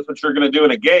starter? Or is this what you're going to do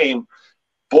in a game?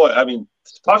 Boy, I mean,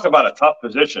 talk about a tough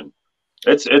position.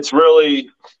 It's really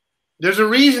 – there's a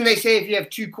reason they say if you have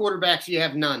two quarterbacks, you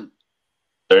have none.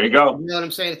 There you go. You know what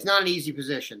I'm saying? It's not an easy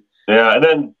position. Yeah, and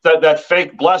then that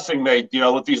fake blessing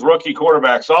with these rookie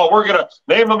quarterbacks. Oh, we're going to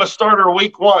name him a starter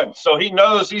week 1 so he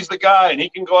knows he's the guy and he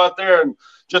can go out there and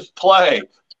just play.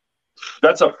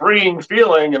 That's a freeing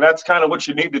feeling, and that's kind of what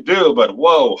you need to do, but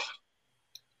whoa.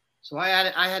 So I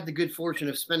had the good fortune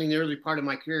of spending the early part of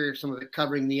my career, some of it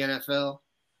covering the NFL.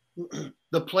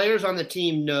 The players on the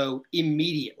team know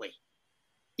immediately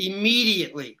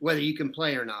whether you can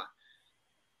play or not.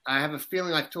 I have a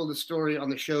feeling I've told this story on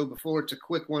the show before. It's a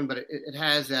quick one, but it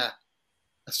has a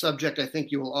subject I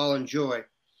think you will all enjoy.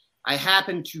 I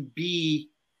happened to be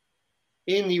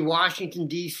in the Washington,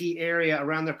 D.C. area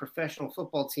around their professional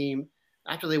football team.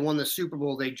 After they won the Super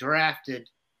Bowl, they drafted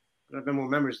 – I don't know if anyone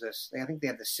remembers this. I think they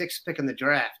had the 6th pick in the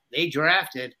draft. They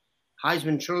drafted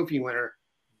Heisman Trophy winner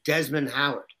Desmond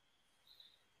Howard.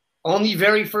 On the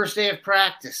very first day of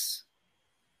practice,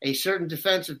 a certain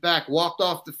defensive back walked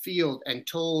off the field and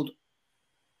told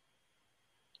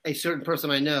a certain person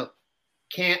I know,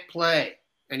 can't play.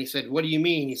 And he said, what do you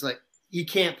mean? He's like, he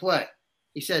can't play.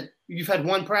 He said, you've had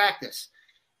one practice.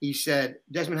 He said,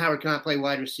 Desmond Howard cannot play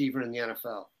wide receiver in the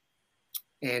NFL.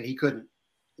 And he couldn't.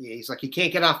 He's like, he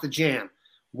can't get off the jam.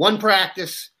 One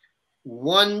practice,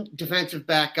 one defensive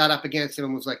back got up against him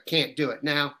and was like, can't do it.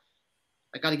 Now,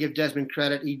 I got to give Desmond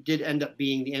credit. He did end up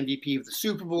being the MVP of the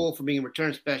Super Bowl for being a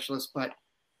return specialist, but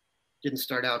didn't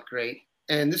start out great.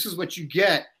 And this is what you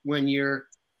get when you're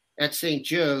at St.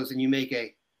 Joe's and you make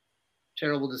a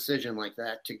terrible decision like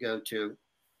that to go to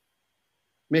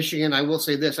Michigan. I will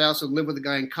say this. I also lived with a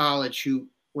guy in college who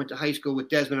went to high school with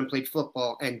Desmond and played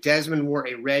football, and Desmond wore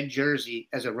a red jersey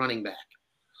as a running back.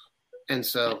 And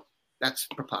so that's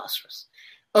preposterous.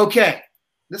 Okay.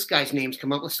 This guy's name's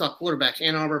come up. Let's talk quarterbacks.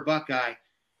 Ann Arbor Buckeye.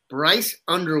 Bryce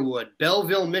Underwood,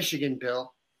 Belleville, Michigan,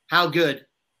 Bill. How good?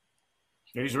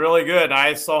 He's really good.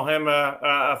 I saw him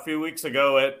a few weeks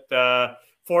ago at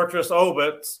Fortress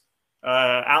Obitz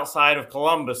outside of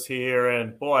Columbus here,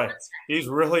 and boy, he's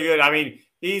really good. I mean,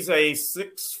 he's a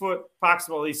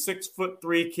approximately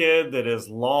 6'3" kid that is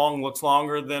long, looks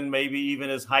longer than maybe even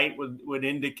his height would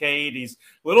indicate. He's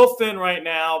a little thin right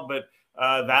now, but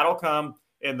that'll come.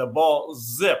 And the ball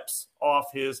zips off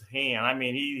his hand. I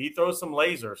mean, he throws some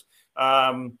lasers.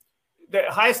 The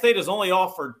Ohio State has only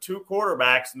offered 2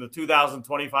 quarterbacks in the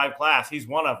 2025 class. He's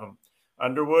one of them.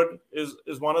 Underwood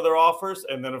is one of their offers,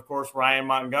 and then, of course, Ryan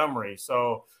Montgomery.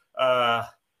 So I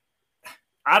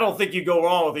don't think you go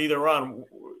wrong with either one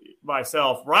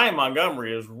myself. Ryan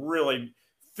Montgomery is really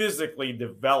physically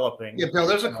developing. Yeah, Bill,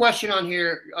 there's a question on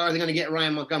here. Are they going to get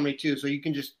Ryan Montgomery too? So you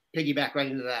can just piggyback right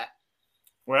into that.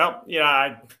 Well,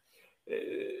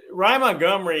 Ryan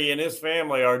Montgomery and his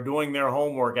family are doing their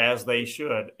homework as they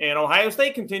should. And Ohio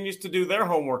State continues to do their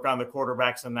homework on the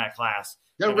quarterbacks in that class.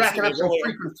 They're racking up some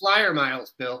frequent flyer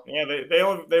miles, Bill. Yeah,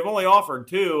 they've only offered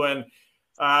 2. And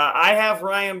I have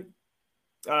Ryan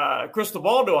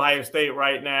Cristobal to Ohio State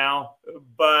right now,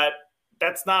 but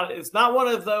it's not one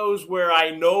of those where I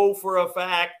know for a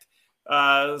fact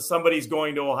somebody's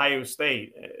going to Ohio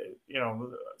State.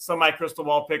 Some of my crystal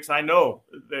ball picks, I know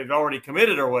they've already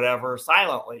committed or whatever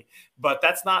silently, but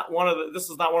this is not one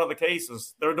of the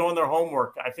cases. They're doing their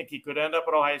homework. I think he could end up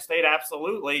at Ohio State.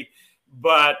 Absolutely.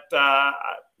 But,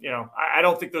 I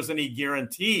don't think there's any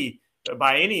guarantee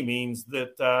by any means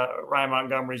that Ryan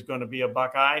Montgomery is going to be a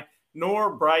Buckeye,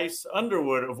 nor Bryce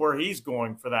Underwood of where he's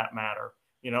going for that matter.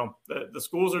 The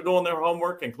schools are doing their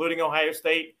homework, including Ohio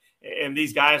State, and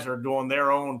these guys are doing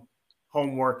their own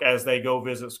homework as they go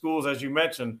visit schools. As you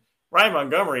mentioned, Ryan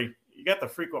Montgomery, you got the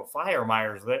frequent flyer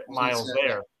miles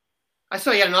there. I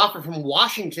saw he had an offer from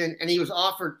Washington, and he was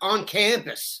offered on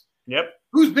campus. Yep.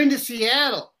 Who's been to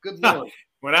Seattle? Good Lord.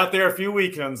 Went out there a few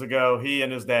weekends ago, he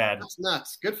and his dad. That's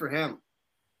nuts. Good for him.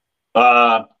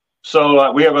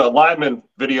 So we have a lineman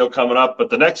video coming up, but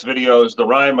the next video is the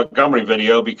Ryan Montgomery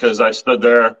video because I stood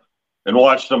there and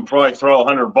watched him probably throw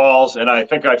 100 balls, and I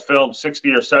think I filmed 60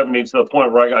 or 70 to the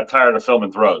point where I got tired of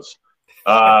filming throws.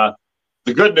 The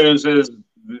good news is,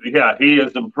 he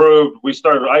has improved.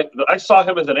 I saw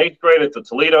him as an 8th grade at the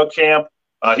Toledo camp.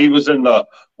 He was in the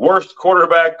worst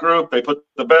quarterback group. They put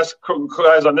the best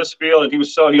guys on this field, and he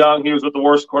was so young. He was with the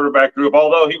worst quarterback group.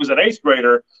 Although he was an eighth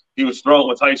grader, he was throwing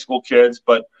with high school kids.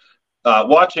 But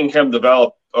watching him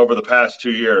develop over the past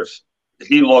 2 years,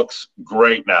 he looks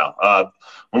great now.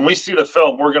 When we see the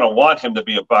film, we're going to want him to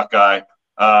be a Buckeye.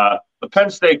 The Penn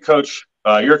State coach,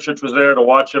 Yurchich, was there to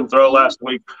watch him throw last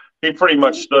week. He pretty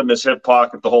much stood in his hip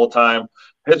pocket the whole time.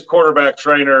 His quarterback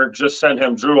trainer just sent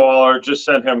him Drew Aller, just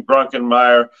sent him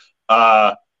Grunkenmeyer.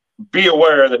 Be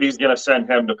aware that he's going to send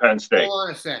him to Penn State. Hold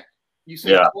on a sec. You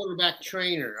said quarterback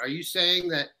trainer. Are you saying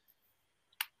that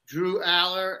Drew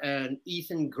Aller and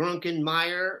Ethan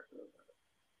Grunkenmeyer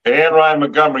and Ryan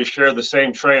Montgomery share the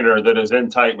same trainer that is in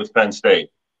tight with Penn State?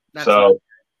 We're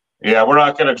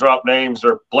not going to drop names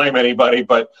or blame anybody,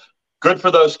 but good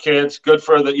for those kids. Good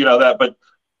for that. But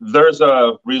there's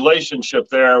a relationship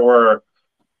there where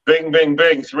bing, bing,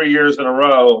 bing, 3 years in a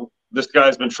row, this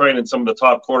guy's been training some of the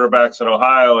top quarterbacks in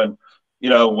Ohio. And,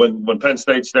 when Penn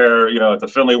State's there, at the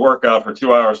Finley workout for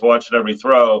 2 hours watching every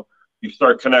throw, you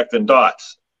start connecting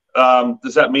dots.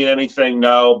 Does that mean anything?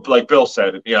 No. Like Bill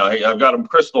said, I've got him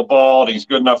crystal balled. He's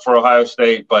good enough for Ohio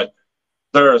State, but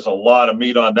there is a lot of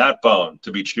meat on that bone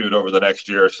to be chewed over the next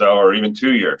year or so, or even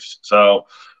 2 years. So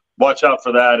watch out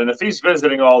for that. And if he's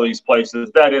visiting all these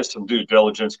places, that is some due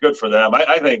diligence. Good for them.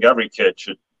 I think every kid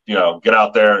should, get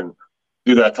out there and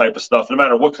do that type of stuff, no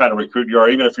matter what kind of recruit you are,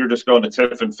 even if you're just going to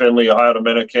Tiffin, Finley, Ohio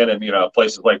Dominican, and,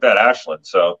 places like that, Ashland.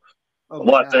 So a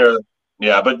lot there.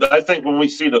 Yeah, but I think when we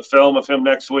see the film of him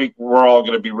next week, we're all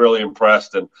going to be really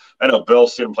impressed. And I know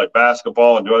Bill's seen him play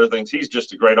basketball and do other things. He's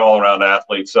just a great all-around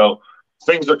athlete. So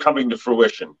things are coming to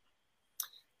fruition.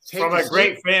 From a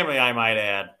great family, I might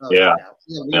add. We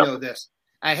know this.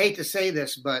 I hate to say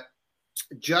this, but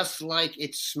just like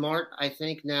it's smart, I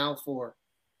think, now for,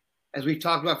 as we've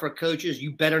talked about for coaches,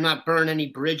 you better not burn any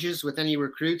bridges with any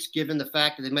recruits, given the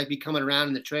fact that they might be coming around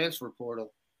in the transfer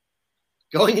portal.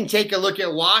 Going and take a look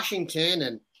at Washington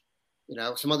and,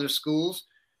 some other schools.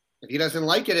 If he doesn't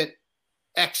like it at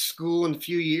X school in a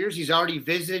few years, he's already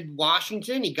visited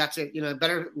Washington. He got a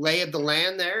better lay of the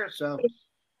land there. So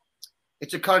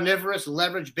it's a carnivorous,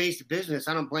 leverage-based business.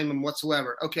 I don't blame him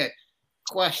whatsoever. Okay,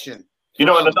 question. And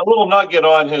a little nugget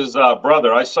on his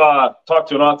brother. I talked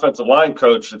to an offensive line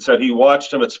coach that said he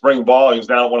watched him at spring ball. He was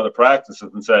down at one of the practices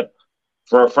and said,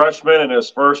 for a freshman in his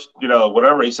first,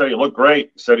 whatever, he said he looked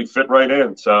great. He said he fit right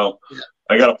in. So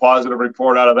I got a positive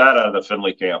report out of the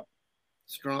Finley camp.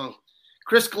 Strong.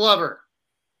 Chris Glover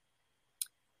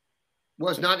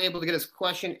was not able to get his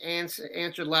question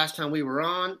answered last time we were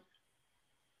on.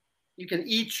 You can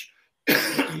each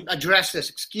address this.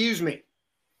 Excuse me.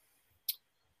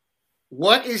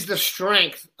 What is the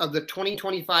strength of the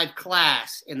 2025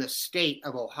 class in the state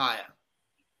of Ohio?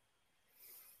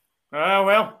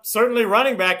 Certainly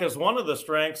running back is one of the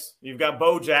strengths. You've got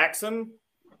Bo Jackson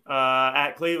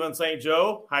at Cleveland St.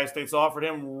 Joe. Ohio State's offered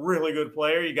him really good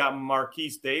player. You got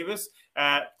Marquise Davis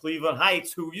at Cleveland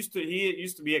Heights, who used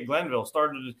to be at Glenville,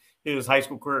 started his high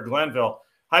school career at Glenville.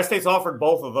 Ohio State's offered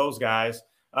both of those guys.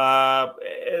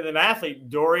 An athlete,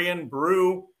 Dorian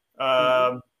Brew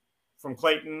from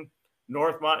Clayton,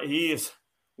 Northmont. He is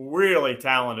really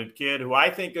talented kid who I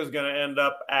think is going to end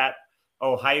up at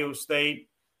Ohio State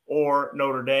or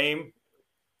Notre Dame.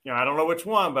 I don't know which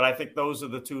one, but I think those are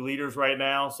the two leaders right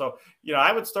now. So,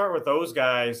 I would start with those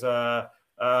guys kind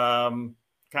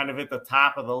of at the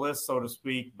top of the list, so to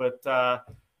speak. But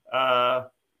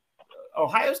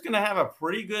Ohio's going to have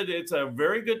it's a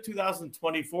very good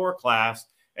 2024 class,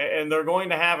 and they're going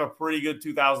to have a pretty good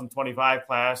 2025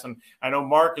 class. And I know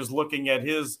Mark is looking at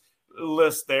his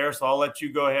list there, so I'll let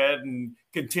you go ahead and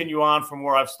continue on from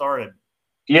where I've started.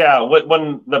 Yeah,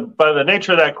 by the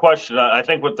nature of that question, I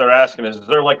think what they're asking is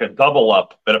there like a double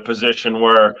up at a position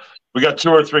where we got 2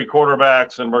 or 3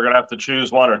 quarterbacks and we're going to have to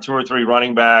choose one, or 2 or 3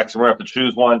 running backs and we're going to have to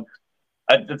choose one.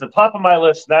 At the top of my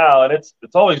list now, and it's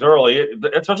always early,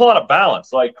 there's a lot of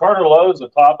balance. Like Carter Lowe's the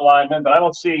top lineman, but I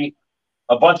don't see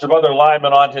a bunch of other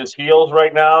linemen on his heels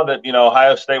right now that,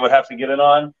 Ohio State would have to get in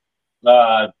on.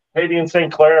 Hayden St.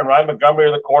 Clair and Ryan Montgomery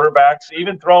are the quarterbacks.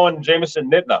 Even throwing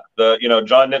Jamison Nitna,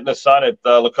 John Nitna's son at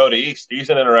Lakota East. He's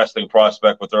an interesting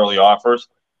prospect with early offers.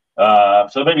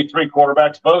 So maybe 3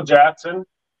 quarterbacks. Bo Jackson.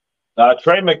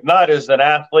 Trey McNutt is an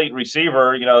athlete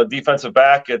receiver, defensive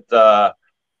back at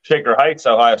Shaker Heights,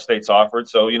 Ohio State's offered.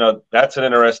 So, that's an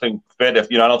interesting fit. If,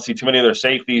 I don't see too many other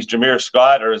safeties. Jameer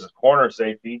Scott or as a corner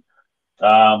safety.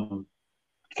 Caden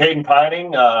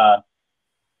Pining,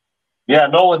 Yeah,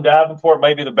 Nolan Davenport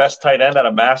may be the best tight end out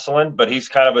of Massillon, but he's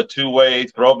kind of a two-way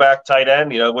throwback tight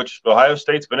end, which Ohio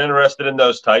State's been interested in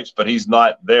those types, but he's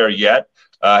not there yet.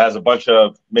 Has a bunch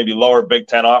of maybe lower Big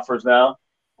Ten offers now.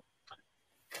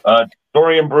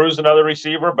 Dorian Bruce, another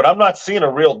receiver, but I'm not seeing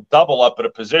a real double up at a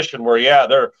position where,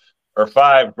 there are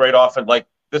 5 great offense. Like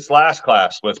this last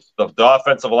class with the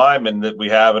offensive linemen that we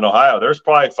have in Ohio, there's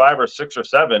probably 5 or 6 or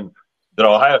 7 that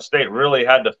Ohio State really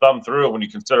had to thumb through when you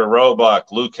consider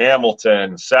Roebuck, Luke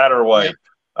Hamilton, Satterwhite,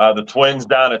 the twins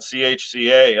down at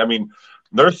CHCA. I mean,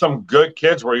 there's some good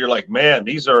kids where you're like, man,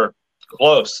 these are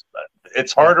close.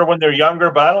 It's harder when they're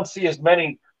younger, but I don't see as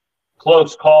many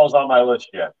close calls on my list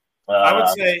yet. I would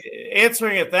say,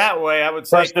 answering it that way, I would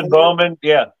say Preston Bowman,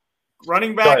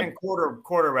 running back and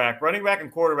quarterback. Running back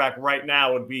and quarterback right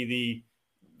now would be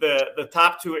the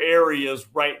top 2 areas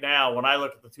right now when I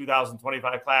look at the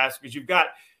 2025 class, because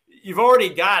you've already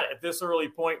got at this early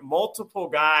point multiple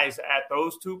guys at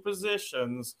those 2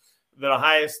 positions that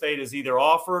Ohio State has either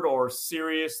offered or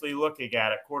seriously looking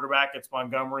at. At quarterback, it's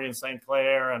Montgomery and St.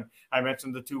 Clair, and I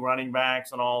mentioned the 2 running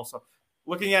backs and all. So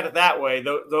looking at it that way,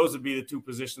 those would be the 2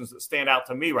 positions that stand out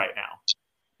to me right now.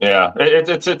 Yeah,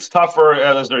 it's tougher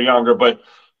as they're younger, but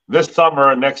this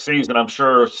summer and next season, I'm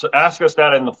sure, ask us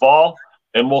that in the fall,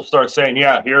 and we'll start saying,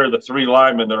 here are the 3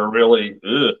 linemen that are really,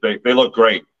 they look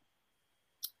great.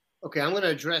 Okay, I'm going to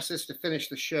address this to finish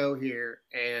the show here,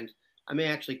 and I may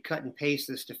actually cut and paste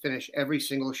this to finish every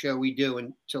single show we do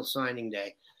until signing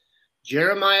day.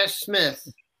 Jeremiah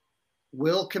Smith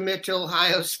will commit to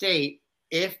Ohio State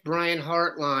if Brian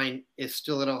Hartline is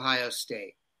still at Ohio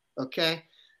State, okay?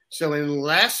 So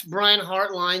unless Brian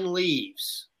Hartline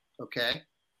leaves, okay,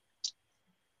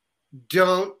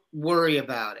 don't worry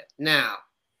about it. Now,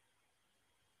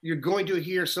 you're going to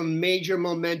hear some major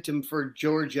momentum for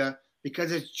Georgia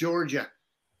because it's Georgia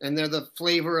and they're the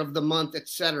flavor of the month,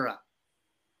 etc.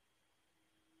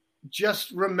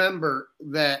 Just remember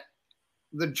that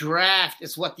the draft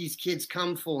is what these kids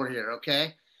come for here,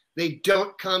 okay? They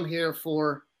don't come here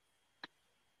for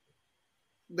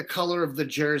the color of the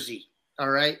jersey, all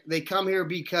right? They come here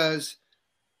because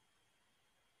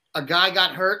a guy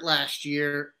got hurt last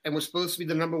year and was supposed to be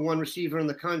the number 1 receiver in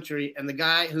the country, and the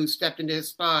guy who stepped into his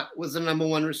spot was the number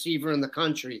 1 receiver in the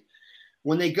country.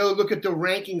 When they go look at the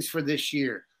rankings for this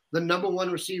year, the number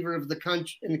 1 receiver in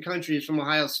the country is from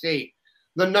Ohio State.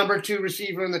 The number 2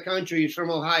 receiver in the country is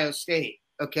from Ohio State,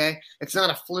 okay? It's not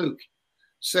a fluke.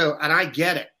 So, and I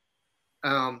get it.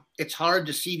 It's hard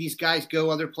to see these guys go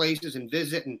other places and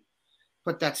visit and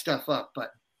put that stuff up.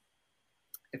 But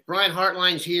if Brian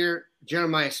Hartline's here,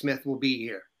 Jeremiah Smith will be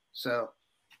here. So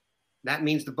that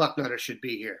means the Bucknutters should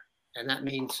be here. And that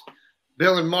means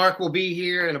Bill and Mark will be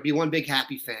here, and it'll be one big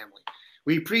happy family.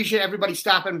 We appreciate everybody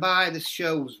stopping by. This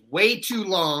show was way too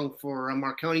long for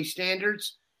Marconi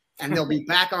standards, and they'll be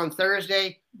back on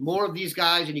Thursday. More of these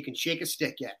guys, and you can shake a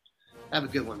stick at. Have a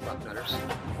good one, Bucknutters.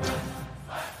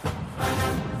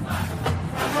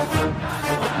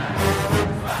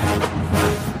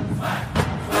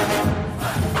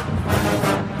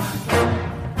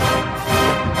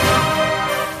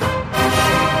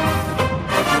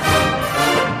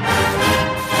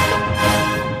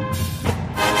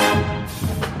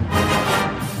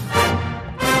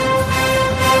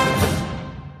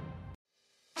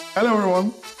 Hello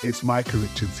everyone, it's Micah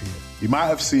Richards here. You might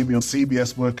have seen me on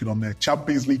CBS working on their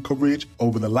Champions League coverage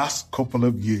over the last couple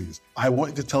of years. I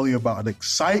wanted to tell you about an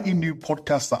exciting new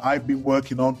podcast that I've been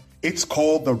working on. It's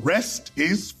called The Rest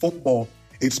is Football.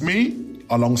 It's me,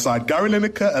 alongside Gary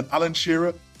Lineker and Alan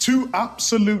Shearer, 2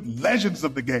 absolute legends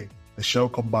of the game. The show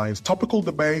combines topical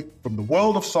debate from the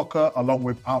world of soccer along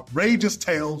with outrageous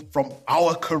tales from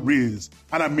our careers.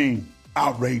 And I mean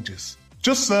outrageous.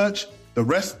 Just search The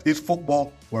Rest is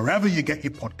Football wherever you get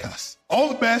your podcasts. All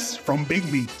the best from Big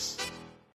Meats.